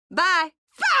Bye.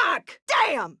 Fuck!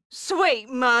 Damn! Sweet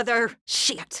mother.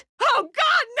 Shit. Oh,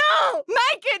 God, no!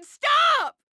 Make it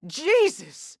stop!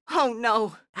 Jesus. Oh,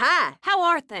 no. Hi. How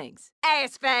are things?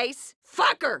 Ass face.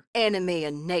 Fucker. Enemy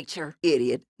of nature.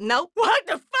 Idiot. Nope. What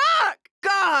the fuck?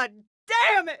 God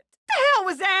damn it. The hell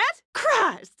was that?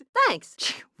 Christ. Thanks.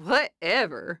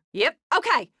 Whatever. Yep.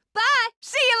 Okay. Bye.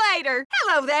 See you later.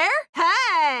 Hello there.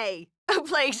 Hey. Oh,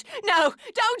 please. No,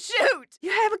 don't shoot.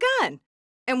 You have a gun.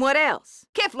 And what else?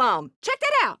 Kiflam, check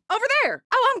that out, over there.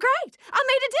 Oh, I'm great. I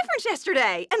made a difference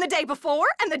yesterday, and the day before,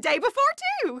 and the day before,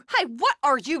 too. Hey, what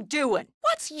are you doing?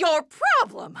 What's your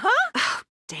problem, huh? Oh,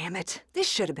 damn it. This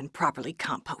should have been properly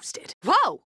composted.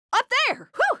 Whoa, up there.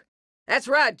 Whew. That's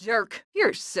right, jerk.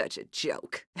 You're such a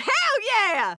joke. Hell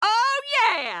yeah! Oh,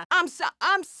 yeah!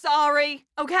 I'm sorry,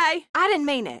 okay? I didn't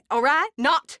mean it, all right?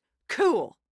 Not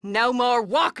cool. No more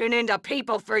walking into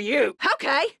people for you.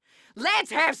 Okay.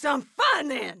 Let's have some fun,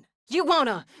 then! You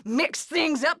wanna mix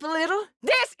things up a little?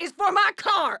 This is for my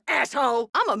car, asshole!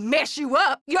 I'ma mess you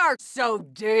up. You're so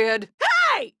dead.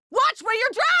 Hey! Watch where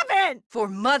you're driving! For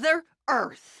Mother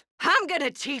Earth. I'm gonna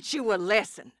teach you a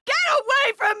lesson. Get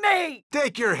away from me!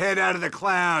 Take your head out of the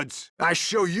clouds. I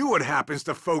show you what happens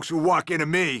to folks who walk into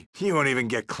me. You won't even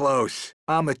get close.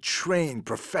 I'm a trained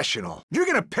professional. You're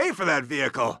gonna pay for that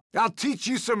vehicle. I'll teach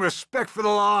you some respect for the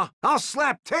law. I'll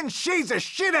slap 10 shades of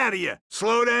shit out of you.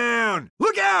 Slow down.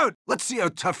 Look out! Let's see how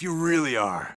tough you really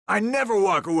are. I never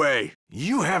walk away.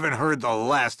 You haven't heard the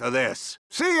last of this.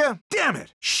 See ya. Damn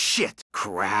it. Shit.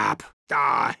 Crap.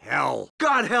 Ah, hell.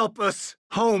 God help us.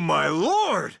 Oh, my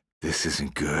lord. This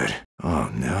isn't good.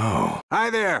 Oh, no. Hi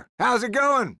there. How's it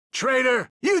going? Traitor,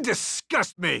 you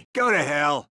disgust me. Go to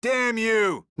hell. Damn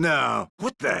you. No.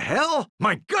 What the hell?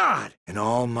 My God. In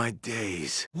all my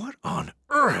days. What on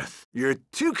earth? You're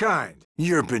too kind.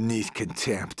 You're beneath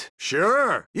contempt.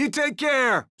 Sure. You take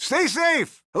care. Stay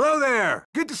safe. Hello there.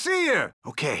 Good to see you.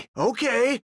 Okay.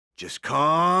 Just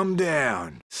calm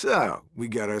down. So, we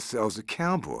got ourselves a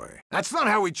cowboy. That's not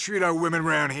how we treat our women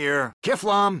around here.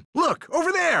 Kiflam, look,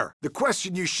 over there! The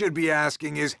question you should be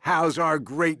asking is, how's our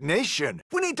great nation?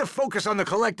 We need to focus on the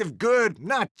collective good,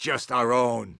 not just our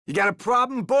own. You got a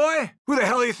problem, boy? Who the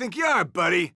hell do you think you are,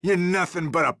 buddy? You're nothing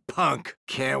but a punk.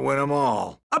 Can't win 'em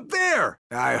all. Up there!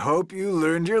 I hope you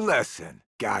learned your lesson.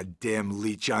 Goddamn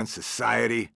leech on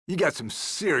society. You got some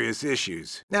serious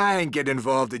issues. I ain't getting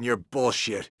involved in your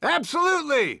bullshit.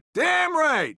 Absolutely! Damn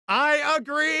right! I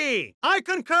agree! I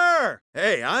concur!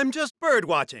 Hey, I'm just bird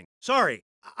watching. Sorry,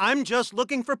 I'm just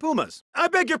looking for pumas. I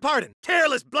beg your pardon.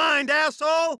 Careless blind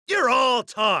asshole! You're all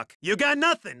talk. You got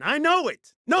nothing, I know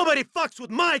it. Nobody fucks with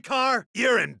my car.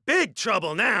 You're in big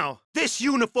trouble now. This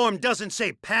uniform doesn't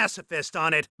say pacifist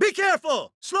on it. Be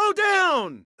careful! Slow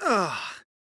down! Ugh.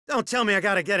 Don't tell me I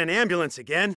gotta get an ambulance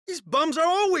again. These bums are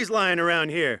always lying around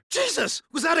here. Jesus,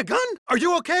 was that a gun? Are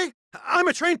you okay? I'm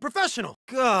a trained professional.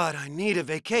 God, I need a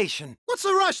vacation. What's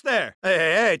the rush there?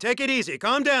 Hey, take it easy.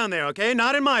 Calm down there, okay?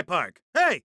 Not in my park.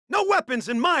 Hey, no weapons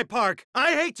in my park.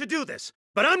 I hate to do this,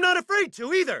 but I'm not afraid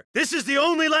to either. This is the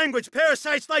only language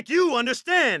parasites like you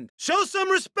understand. Show some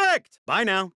respect. Bye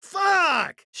now.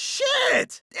 Fuck!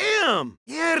 Shit! Damn!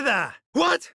 Mierda!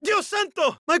 What? Dios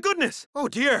santo! My goodness! Oh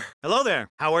dear. Hello there.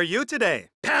 How are you today?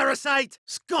 Parasite!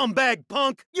 Scumbag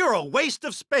punk! You're a waste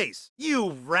of space!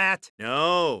 You rat!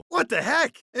 No! What the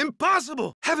heck?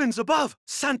 Impossible! Heavens above!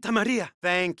 Santa Maria!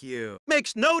 Thank you.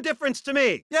 Makes no difference to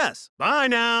me. Yes. Bye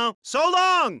now. So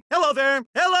long! Hello there!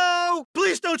 Hello!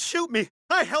 Please don't shoot me!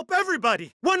 I help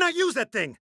everybody! Why not use that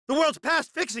thing? The world's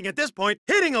past fixing at this point.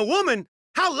 Hitting a woman?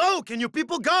 How low can you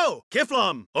people go?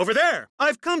 Kiflam, over there.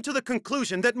 I've come to the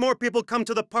conclusion that more people come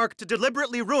to the park to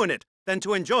deliberately ruin it than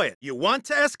to enjoy it. You want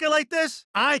to escalate this?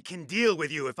 I can deal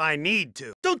with you if I need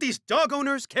to. Don't these dog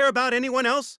owners care about anyone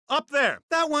else? Up there.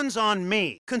 That one's on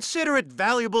me. Consider it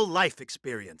valuable life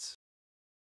experience.